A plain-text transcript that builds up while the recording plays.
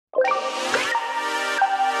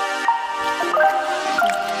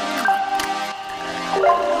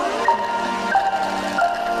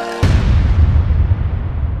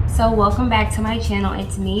so welcome back to my channel.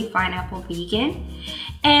 It's me, Pineapple Vegan.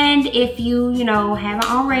 And if you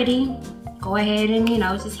haven't already, go ahead and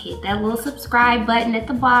just hit that little subscribe button at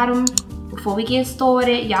the bottom before we get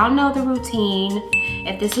started. Y'all know the routine.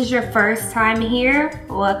 If this is your first time here,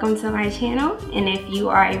 welcome to my channel. And if you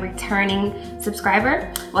are a returning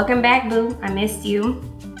subscriber, welcome back, boo. I missed you.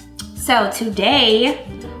 So today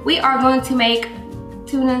we are going to make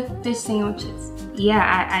tuna fish sandwiches.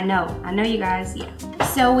 Yeah, I know you guys, yeah.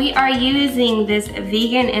 So we are using this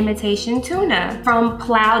vegan imitation tuna from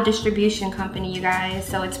Plow Distribution company, you guys.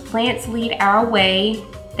 So it's Plants Lead Our Way.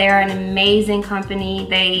 They're an amazing company.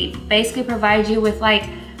 They basically provide you with like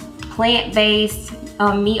plant-based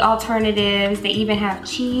meat alternatives. They even have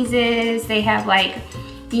cheeses. They have like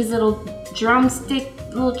these little drumstick,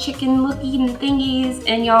 little chicken looking thingies,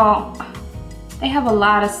 and y'all, they have a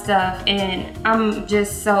lot of stuff, and I'm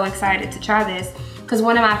just so excited to try this because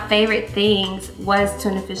one of my favorite things was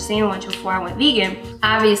tuna fish sandwich before I went vegan.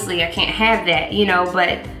 Obviously I can't have that,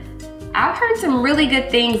 but I've heard some really good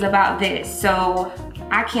things about this, so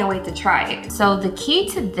I can't wait to try it. So the key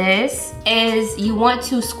to this is you want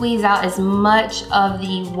to squeeze out as much of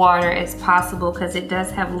the water as possible because it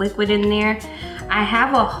does have liquid in there. I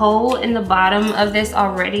have a hole in the bottom of this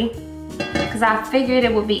already because I figured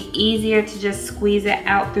it would be easier to just squeeze it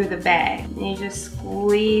out through the bag. And you just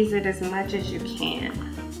squeeze it as much as you can.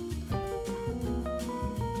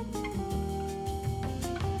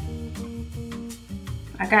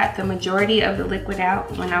 I got the majority of the liquid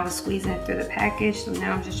out when I was squeezing it through the package, so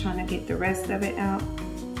now I'm just trying to get the rest of it out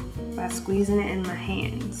by squeezing it in my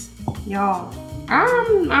hands. Y'all,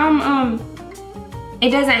 it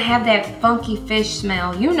doesn't have that funky fish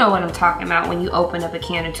smell. You know what I'm talking about when you open up a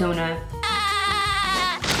can of tuna.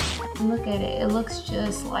 Look at it, it looks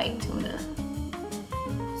just like tuna.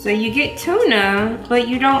 So you get tuna, but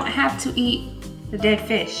you don't have to eat the dead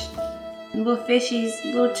fish. Little fishies,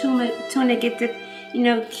 little tuna get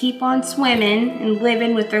to keep on swimming and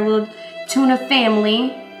living with their little tuna family.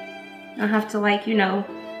 You don't have to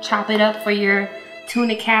chop it up for your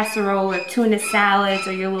tuna casserole or tuna salads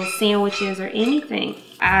or your little sandwiches or anything.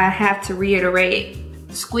 I have to reiterate,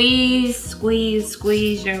 squeeze, squeeze,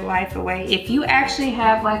 squeeze your life away. If you actually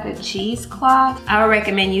have like a cheesecloth, I would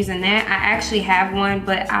recommend using that. I actually have one,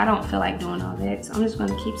 but I don't feel like doing all that, so I'm just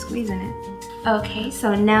gonna keep squeezing it. Okay,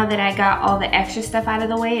 so now that I got all the extra stuff out of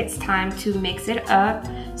the way, it's time to mix it up.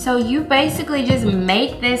 So you basically just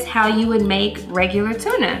make this how you would make regular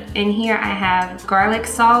tuna. In here I have garlic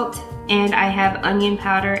salt, and I have onion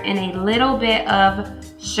powder and a little bit of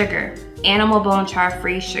sugar, animal bone char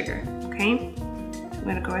free sugar, okay? I'm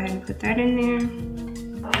gonna go ahead and put that in there.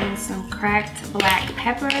 And some cracked black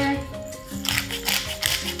pepper.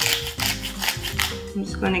 I'm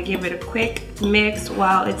just gonna give it a quick mix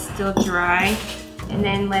while it's still dry. And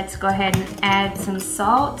then let's go ahead and add some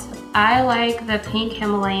salt. I like the pink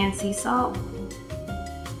Himalayan sea salt.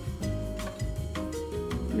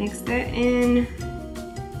 Mix that in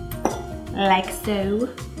like so.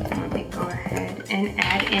 Let me go ahead and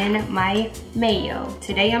add in my mayo.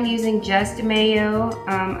 Today I'm using just mayo.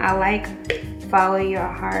 I like Follow Your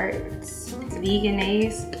Heart's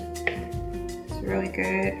Veganese. Really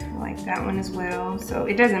good. I like that one as well. So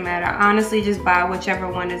it doesn't matter. Honestly, just buy whichever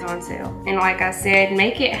one is on sale. And like I said,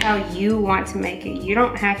 make it how you want to make it. You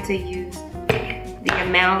don't have to use the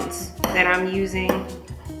amounts that I'm using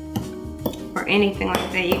or anything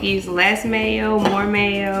like that. You can use less mayo, more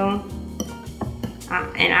mayo.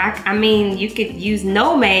 And I mean, you could use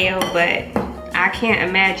no mayo, but I can't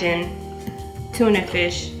imagine tuna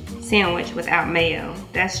fish sandwich without mayo.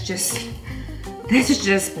 That's just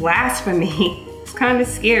blasphemy. It's kind of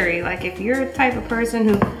scary. Like if you're the type of person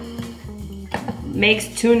who makes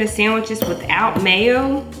tuna sandwiches without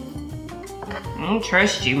mayo, I don't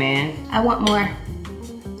trust you, man. I want more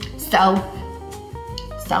salt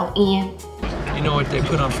in. You know what they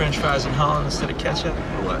put on French fries in Holland instead of ketchup?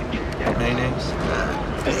 Or what? Mayonnaise?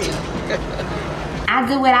 I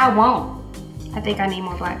do what I want. I think I need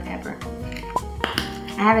more black pepper.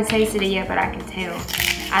 I haven't tasted it yet, but I can tell.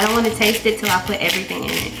 I don't want to taste it till I put everything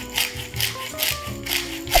in it.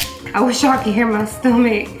 I wish y'all could hear my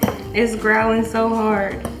stomach. It's growling so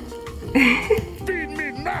hard. Feed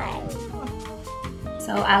me now.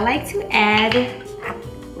 So I like to add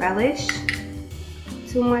relish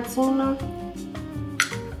to my tuna.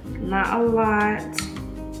 Not a lot,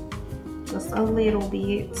 just a little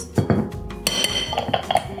bit.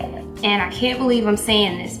 And I can't believe I'm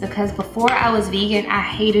saying this because before I was vegan, I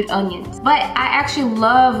hated onions. But I actually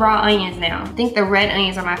love raw onions now. I think the red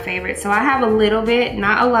onions are my favorite. So I have a little bit,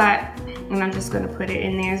 not a lot, and I'm just gonna put it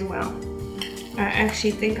in there as well. I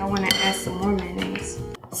actually think I wanna add some more mayonnaise.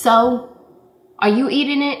 So, are you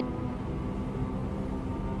eating it?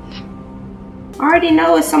 I already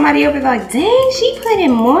know it's somebody over there like, dang, she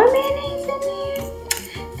putting more mayonnaise in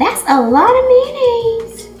there? That's a lot of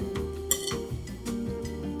mayonnaise.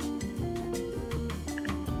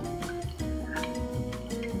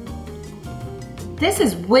 This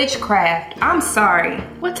is witchcraft. I'm sorry.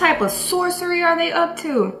 What type of sorcery are they up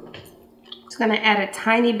to? Just gonna add a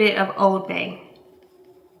tiny bit of Old Bay.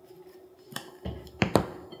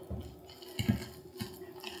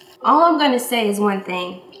 All I'm gonna say is one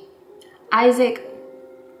thing. Isaac,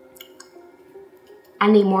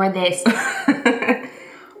 I need more of this.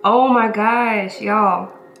 Oh my gosh,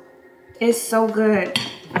 y'all. It's so good.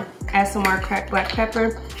 Add some more cracked black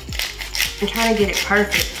pepper. I'm trying to get it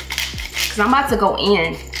perfect. Cause I'm about to go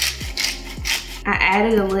in. I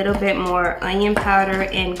added a little bit more onion powder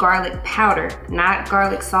and garlic powder, not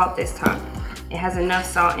garlic salt this time. It has enough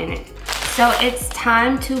salt in it. So it's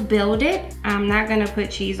time to build it. I'm not gonna put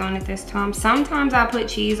cheese on it this time. Sometimes I put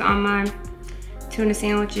cheese on my tuna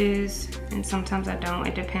sandwiches and sometimes I don't.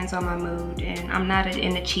 It depends on my mood, and I'm not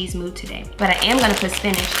in a cheese mood today. But I am gonna put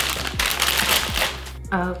spinach.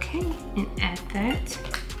 Okay, and add that.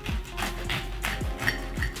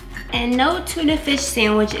 And no tuna fish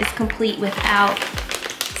sandwich is complete without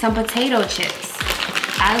some potato chips.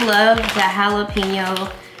 I love the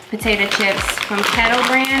jalapeno potato chips from Kettle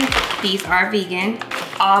brand. These are vegan,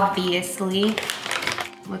 obviously.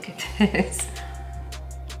 Look at this.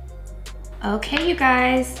 Okay, you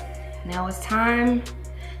guys, now it's time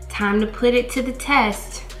to put it to the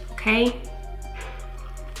test, okay?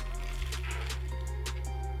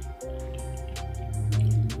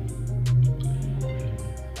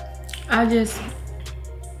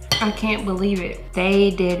 I can't believe it.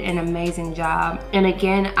 They did an amazing job. And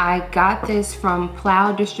again, I got this from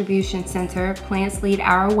Plow Distribution Center, Plants Lead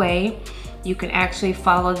Our Way. You can actually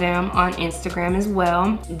follow them on Instagram as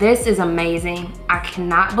well. This is amazing. I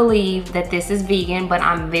cannot believe that this is vegan, but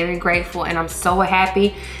I'm very grateful and I'm so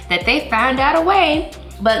happy that they found out a way.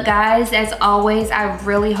 But guys, as always, I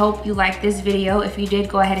really hope you liked this video. If you did,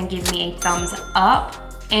 go ahead and give me a thumbs up.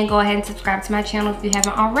 And go ahead and subscribe to my channel if you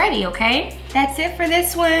haven't already, okay? That's it for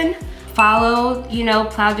this one. Follow,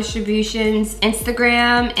 Plow Distribution's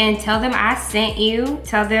Instagram and tell them I sent you.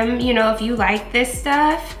 Tell them, if you like this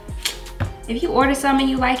stuff. If you order something and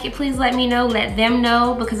you like it, please let me know, let them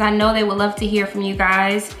know, because I know they would love to hear from you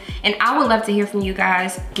guys. And I would love to hear from you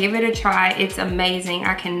guys. Give it a try, it's amazing.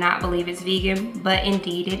 I cannot believe it's vegan, but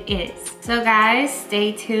indeed it is. So guys,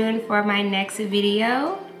 stay tuned for my next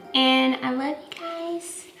video. And I love you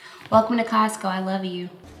guys. Welcome to Costco, I love you.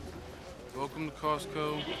 Welcome to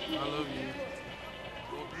Costco, I love you.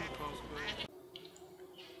 Welcome to Costco.